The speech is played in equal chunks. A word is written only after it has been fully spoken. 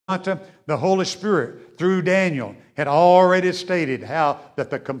The Holy Spirit, through Daniel, had already stated how that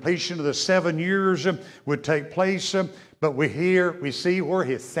the completion of the 7 years would take place. But we see where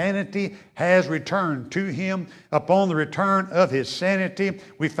his sanity has returned to him. Upon the return of his sanity,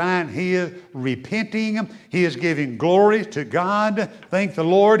 we find he is repenting. He is giving glory to God. Thank the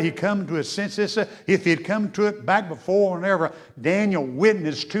Lord, he come to his senses. If he had come to it back before, whenever Daniel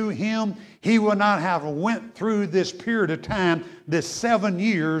witnessed to him, he would not have went through this period of time, this 7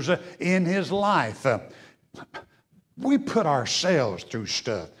 years in his life. We put ourselves through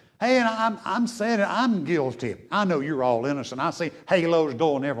stuff. Hey, and I'm saying it, I'm guilty. I know you're all innocent. I see halos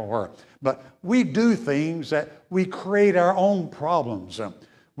going everywhere. But we do things that we create our own problems.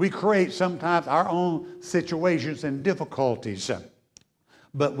 We create sometimes our own situations and difficulties.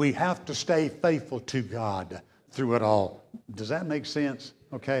 But we have to stay faithful to God through it all. Does that make sense?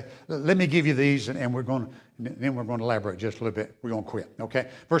 Okay. Let me give you these, and then we're going to elaborate just a little bit. We're going to quit. Okay.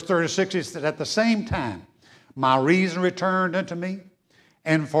 Verse 36 is that at the same time, my reason returned unto me,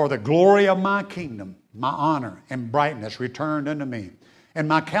 and for the glory of my kingdom, my honor and brightness returned unto me. And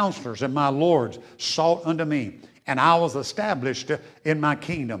my counselors and my lords sought unto me, and I was established in my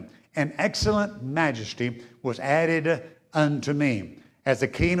kingdom. And excellent majesty was added unto me. As the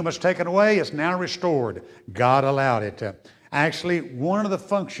kingdom was taken away, it's now restored. God allowed it. Actually, one of the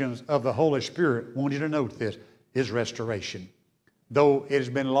functions of the Holy Spirit, I want you to note this, is restoration. Though it has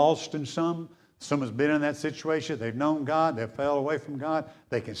been lost in some has been in that situation, they've known God, they've fell away from God,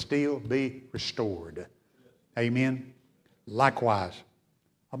 they can still be restored. Amen? Likewise,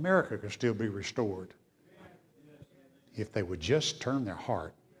 America can still be restored if they would just turn their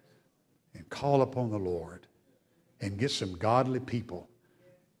heart and call upon the Lord and get some godly people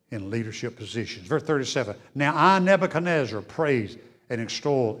in leadership positions. Verse 37, now I, Nebuchadnezzar, praise and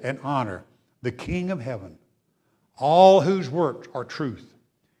extol and honor the King of heaven, all whose works are truth,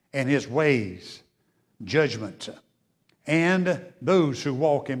 and his ways judgment, and those who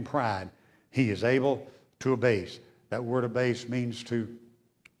walk in pride he is able to abase. That word abase means to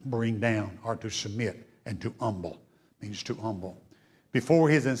bring down or to submit, and to humble means to humble. Before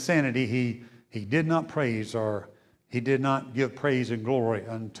his insanity he did not praise, or he did not give praise and glory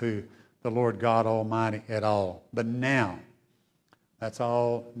unto the Lord God Almighty at all. But now, that's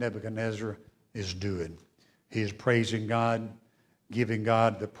all Nebuchadnezzar is doing. He is praising God, giving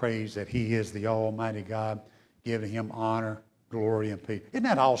God the praise that he is the Almighty God, giving him honor, glory, and peace. Isn't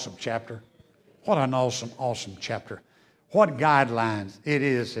that an awesome chapter? What an awesome, awesome chapter. What guidelines it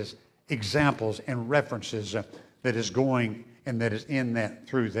is as examples and references that is going and that is in that,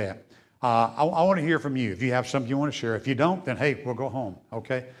 through that. I want to hear from you. If you have something you want to share. If you don't, then hey, we'll go home,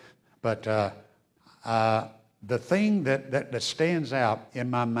 okay? But the thing that stands out in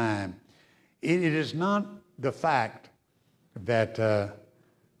my mind, it is not the fact that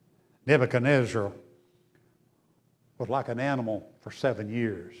Nebuchadnezzar was like an animal for 7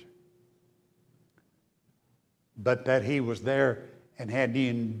 years, but that he was there and had to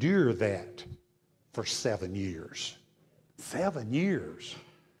endure that for 7 years. 7 years.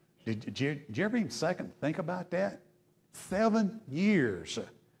 Did you ever even second think about that? 7 years.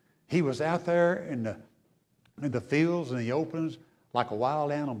 He was out there in the fields and the opens like a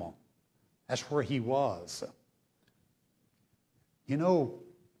wild animal. That's where he was. You know,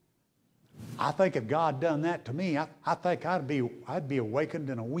 I think if God done that to me, I think I'd be awakened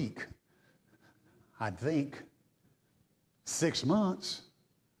in a week. I'd think 6 months,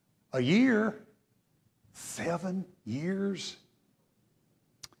 a year, 7 years.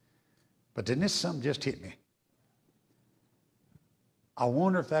 But then this something just hit me. I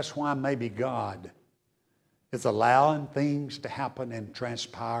wonder if that's why maybe God is allowing things to happen and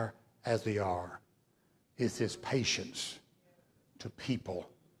transpire as they are. It's his patience to people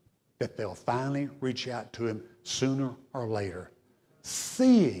that they'll finally reach out to him sooner or later,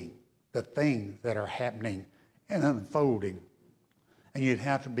 seeing the things that are happening and unfolding. And you'd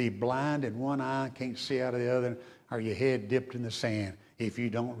have to be blind in one eye, can't see out of the other, or your head dipped in the sand if you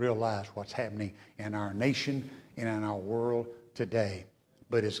don't realize what's happening in our nation and in our world today.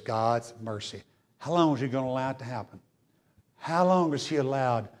 But it's God's mercy. How long is he going to allow it to happen? How long has he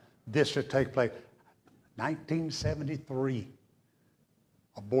allowed this to take place? 1973.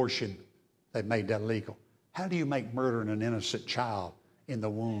 Abortion, they made that legal. How do you make murdering an innocent child in the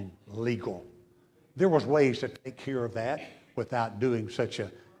womb legal? There was ways to take care of that without doing such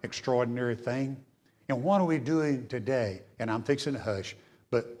an extraordinary thing. And what are we doing today? And I'm fixing to hush,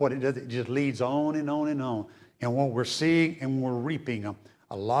 but what it does, it just leads on and on and on. And what we're seeing and we're reaping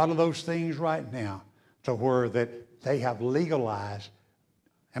a lot of those things right now, to where that they have legalized,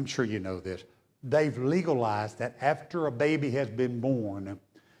 I'm sure you know this, they've legalized that after a baby has been born,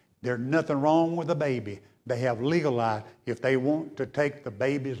 There's nothing wrong with the baby. They have legal life. If they want to take the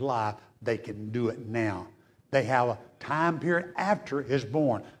baby's life, they can do it now. They have a time period after it's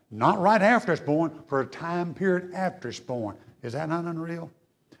born. Not right after it's born, for a time period after it's born. Is that not unreal?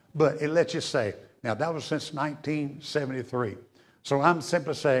 But it lets you say, now that was since 1973. So I'm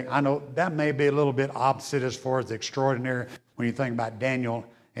simply saying, I know that may be a little bit opposite as far as the extraordinary when you think about Daniel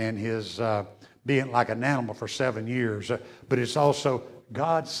and his being like an animal for 7 years. But it's also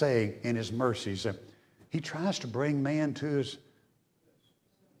God saying in his mercies, he tries to bring man to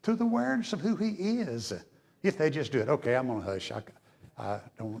the awareness of who he is. If they just do it. Okay, I'm going to hush. I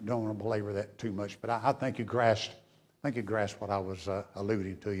don't want to belabor that too much, but I think you grasped what I was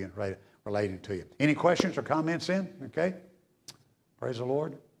alluding to you and relating to you. Any questions or comments in? Okay. Praise the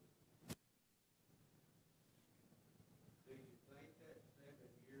Lord. Do you think that 7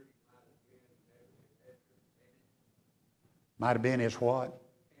 years Might have been his what?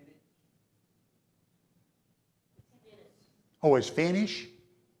 Oh, his finish?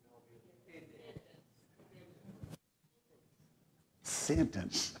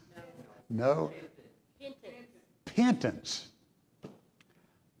 Sentence. No. Penance.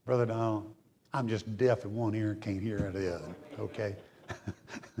 Brother Donald, I'm just deaf in one ear and can't hear out of the other. Okay?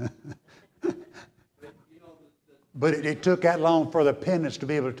 But it took that long for the penance to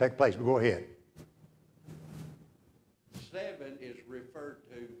be able to take place. But go ahead. 7 is referred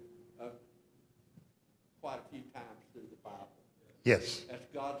to quite a few times through the Bible. Yes. That's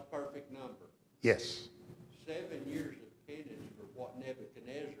God's perfect number. Yes. 7 years of penance for what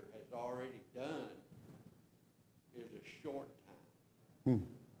Nebuchadnezzar has already done is a short time.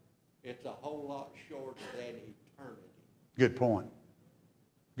 It's a whole lot shorter than eternity. Good point.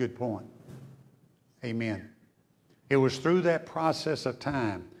 Good point. Amen. It was through that process of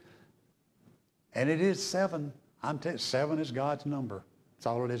time. And it is 7. I'm telling you, 7 is God's number. That's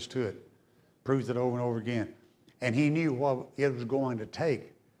all it is to it. Proves it over and over again. And he knew what it was going to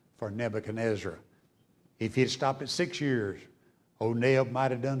take for Nebuchadnezzar. If he'd stopped at 6 years, old Neb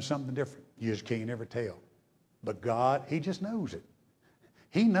might have done something different. You just can't ever tell. But God, he just knows it.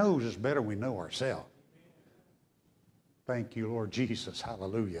 He knows us better than we know ourselves. Thank you, Lord Jesus.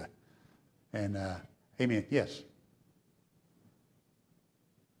 Hallelujah. And amen. Yes.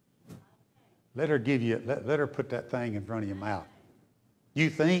 Let her give you, let her put that thing in front of your mouth. You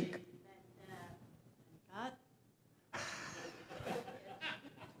think?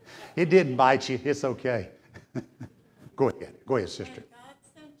 It didn't bite you. It's okay. Go ahead. Go ahead, sister. God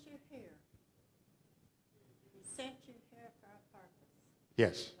sent you here. He sent you here for a purpose.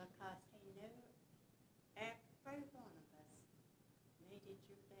 Yes. Because he knew every one of us needed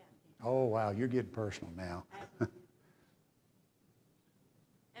you then. Oh, wow. You're getting personal now. Every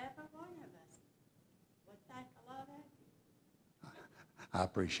one of us would think a lot of you. I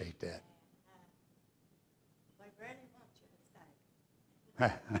appreciate that. We really want you to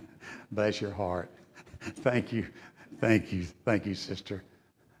stay. Bless your heart. Thank you. Thank you. Thank you, sister.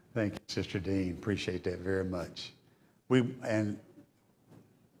 Thank you, Sister Dean. Appreciate that very much. And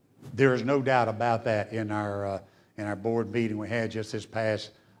there is no doubt about that in our board meeting we had just this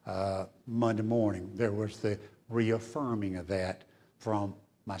past Monday morning. There was the reaffirming of that from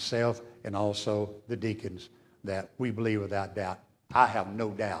myself and also the deacons that we believe without doubt. I have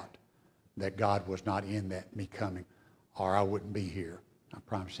no doubt that God was not in that me coming, or I wouldn't be here. I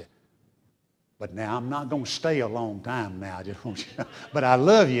promise you. But now I'm not going to stay a long time now. I just want you to know. But I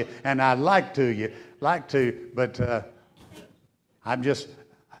love you and I'd like to, but I'm just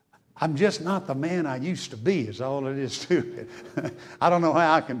not the man I used to be is all it is to it. I don't know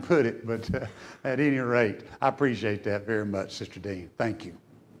how I can put it, but at any rate, I appreciate that very much, Sister Dean. Thank you.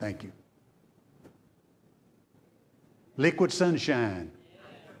 Thank you. Liquid sunshine.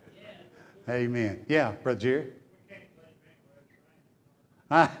 Amen. Yeah, Brother Jerry.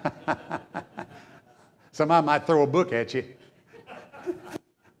 Somebody might throw a book at you.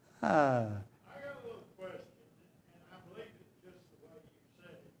 I got a little question, and I believe it's just the way you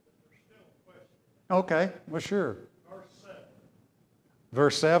said it, but there's still a question. Okay, well, sure. Verse 7.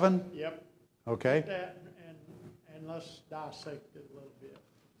 Verse 7? Yep. Okay. Get that, and let's dissect it a little bit.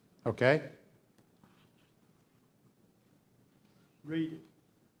 Okay. Read it.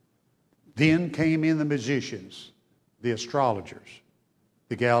 Then came in the magicians, the astrologers,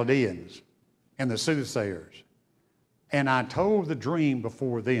 the Chaldeans, and the soothsayers. And I told the dream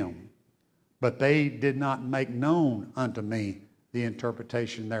before them, but they did not make known unto me the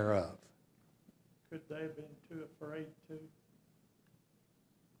interpretation thereof. Could they have been too afraid to?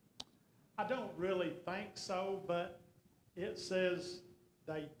 I don't really think so, but it says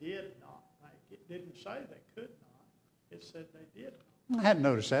they did not think. It didn't say they could not. It said they did not. I hadn't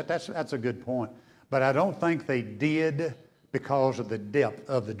noticed that. That's a good point. But I don't think they did because of the depth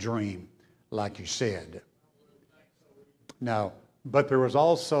of the dream, like you said. No, but there was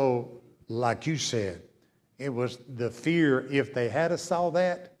also, like you said, it was the fear. If they had saw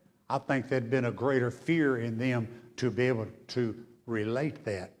that, I think there'd been a greater fear in them to be able to relate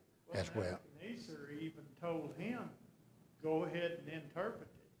that as well. Nebuchadnezzar even told him, go ahead and interpret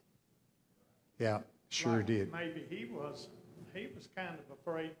it. Yeah, sure Like, did. Maybe he was kind of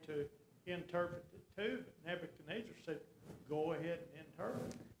afraid to interpret it too, but Nebuchadnezzar said, go ahead and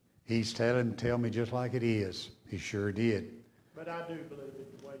interpret it. He's tell me just like it is. He sure did. But I do believe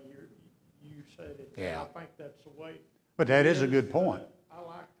it the way you said it. Yeah. I think that's the way. But that is a good point. I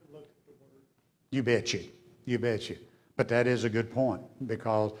like to look at the word. You bet you. You bet you. But that is a good point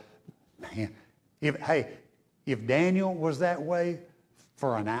because, man, if Daniel was that way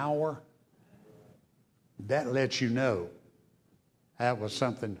for an hour, that lets you know that was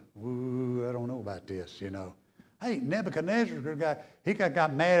something, ooh, I don't know about this, you know. Hey, Nebuchadnezzar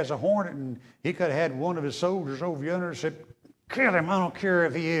got mad as a hornet, and he could have had one of his soldiers over yonder and said, kill him, I don't care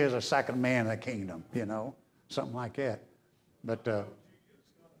if he is a second man of the kingdom, you know, something like that. But Do that,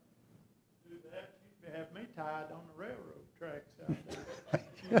 you'd have me tied on the railroad tracks out there.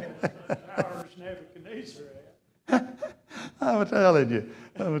 You had such hours Nebuchadnezzar had. I'm telling you.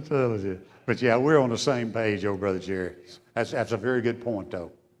 But yeah, we're on the same page, old Brother Jerry. That's a very good point,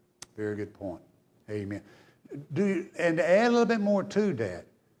 though. Very good point. Amen. And to add a little bit more to that,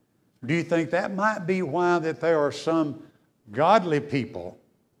 do you think that might be why that there are some godly people,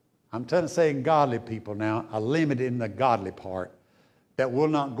 I'm saying godly people now, I limit in the godly part, that will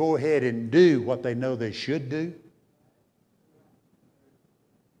not go ahead and do what they know they should do?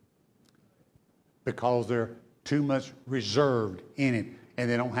 Because they're too much reserved in it, and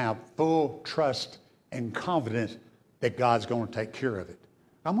they don't have full trust and confidence that God's going to take care of it.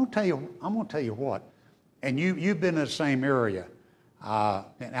 I'm going to tell you what, and you've been in the same area,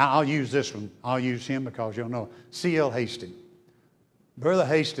 and I'll use this one. I'll use him because you'll know. C.L. Hastings. Brother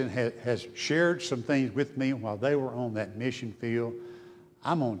Hastings has shared some things with me while they were on that mission field.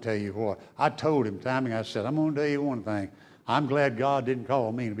 I'm going to tell you what. I told him, I said, I'm going to tell you one thing. I'm glad God didn't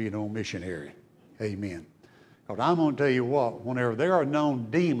call me to be no missionary. Amen. Because I'm going to tell you what, whenever there are known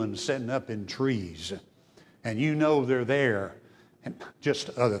demons sitting up in trees, and you know they're there, and just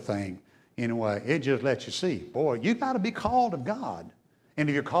the other thing, anyway, it just lets you see, boy, you got to be called of God. And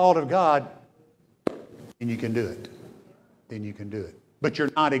if you're called of God, then you can do it. Then you can do it. But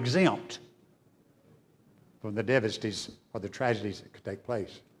you're not exempt from the devastations or the tragedies that could take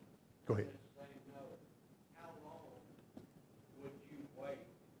place. Go ahead. How long would you wait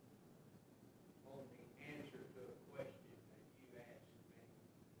on the answer to a question that you asked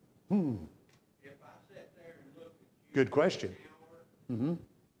me? If I sat there and looked at you Good question. for an hour,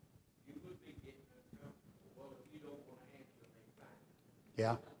 you would be getting uncomfortable. Well, if you don't want to answer me, fine.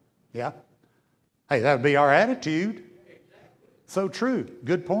 Yeah. Yeah. Hey, that would be our attitude. Exactly. So true.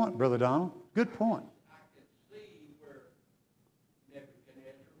 Good point, Brother Donald. Good point. I can see where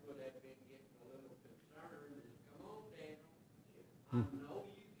Nebuchadnezzar would have been getting a little concerned. Come on, Daniel. I know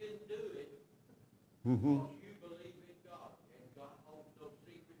you can do it because you believe in God, and God holds those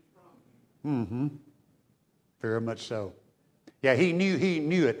secrets from you. Very much so. Yeah, he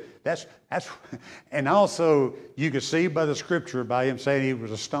knew it. That's and also you could see by the scripture, by him saying he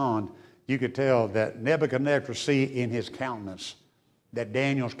was astonished, you could tell that Nebuchadnezzar could see in his countenance that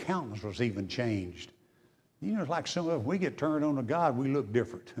Daniel's countenance was even changed. You know, it's like some of us, we get turned on to God, we look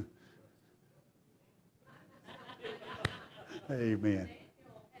different. Amen. Daniel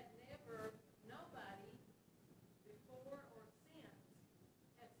had never, nobody before or since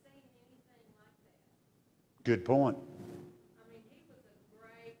had seen anything like that. Good point. I mean, he was a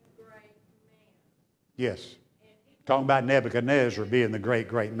great, great man. Yes. And Talking about Nebuchadnezzar being the great,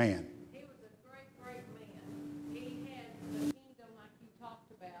 great man. he was a great, great man. He had the kingdom like you talked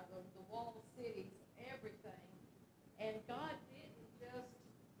about, of the walled cities, everything. And God didn't just,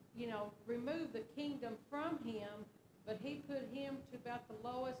 remove the kingdom from him, but he put him to about the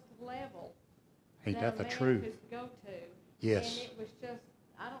lowest level Ain't that the a man truth? could go to. Yes. And it was just,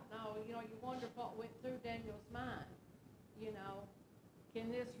 I don't know, you wonder what went through Daniel's mind.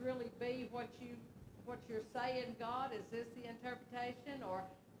 Can this really be what you're saying, God? Is this the interpretation, or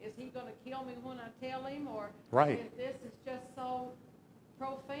is he going to kill me when I tell him? Or Right. if this is just so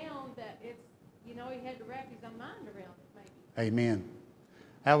profound that it's, he had to wrap his own mind around it, maybe. Amen.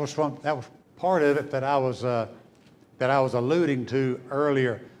 That was part of it that I was alluding to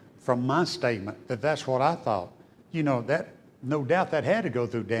earlier from my statement, that's what I thought. That no doubt that had to go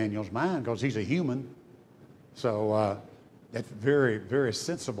through Daniel's mind because he's a human. So That's very, very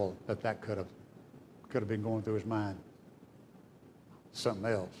sensible that could have been going through his mind. Something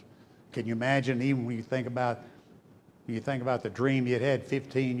else. Can you imagine, even when you think about the dream he had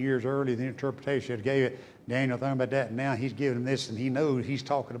 15 years earlier, the interpretation he gave it, Daniel thinking about that, and now he's giving him this, and he knows he's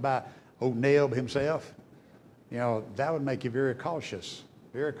talking about old Neb himself. You know, that would make you very cautious,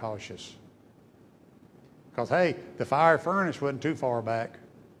 very cautious. Because, hey, the fire furnace wasn't too far back.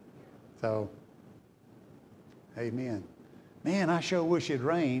 So, amen. Man, I sure wish it'd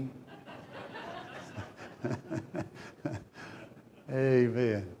rain.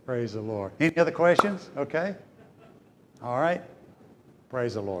 Amen. Praise the Lord. Any other questions? Okay. All right.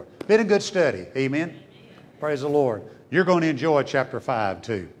 Praise the Lord. Been a good study. Amen. Praise the Lord. You're going to enjoy chapter 5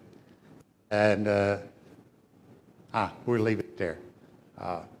 too. And we'll leave it there.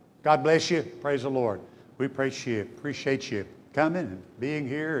 God bless you. Praise the Lord. We appreciate you coming and being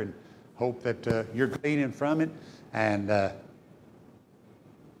here, and hope that you're gleaning from it. And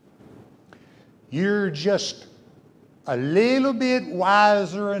you're just a little bit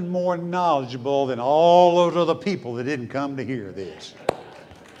wiser and more knowledgeable than all those other people that didn't come to hear this.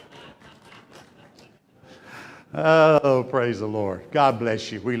 Oh, praise the Lord. God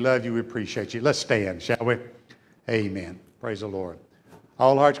bless you. We love you. We appreciate you. Let's stand, shall we? Amen. Praise the Lord.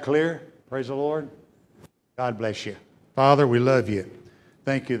 All hearts clear? Praise the Lord. God bless you. Father, we love you.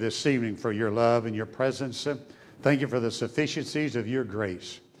 Thank you this evening for your love and your presence. Thank you for the sufficiencies of your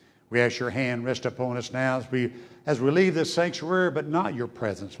grace. We ask your hand rest upon us now as we leave this sanctuary, but not your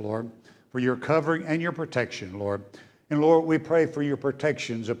presence, Lord, for your covering and your protection, Lord. And Lord, we pray for your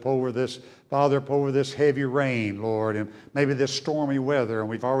protections over this, Father, over this heavy rain, Lord, and maybe this stormy weather. And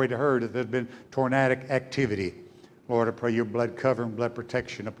we've already heard that there's been tornadic activity. Lord, I pray your blood covering, blood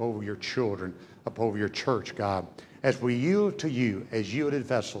protection up over your children, up over your church, God, as we yield to you as yielded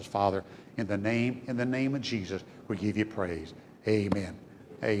vessels, Father, in the name of Jesus, we give you praise. Amen.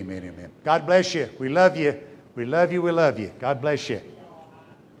 Amen, amen. God bless you. We love you. We love you. We love you. God bless you.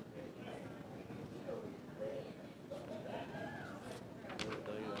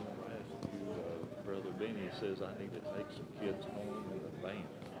 Brother Benny says I need to take some kids home in the van.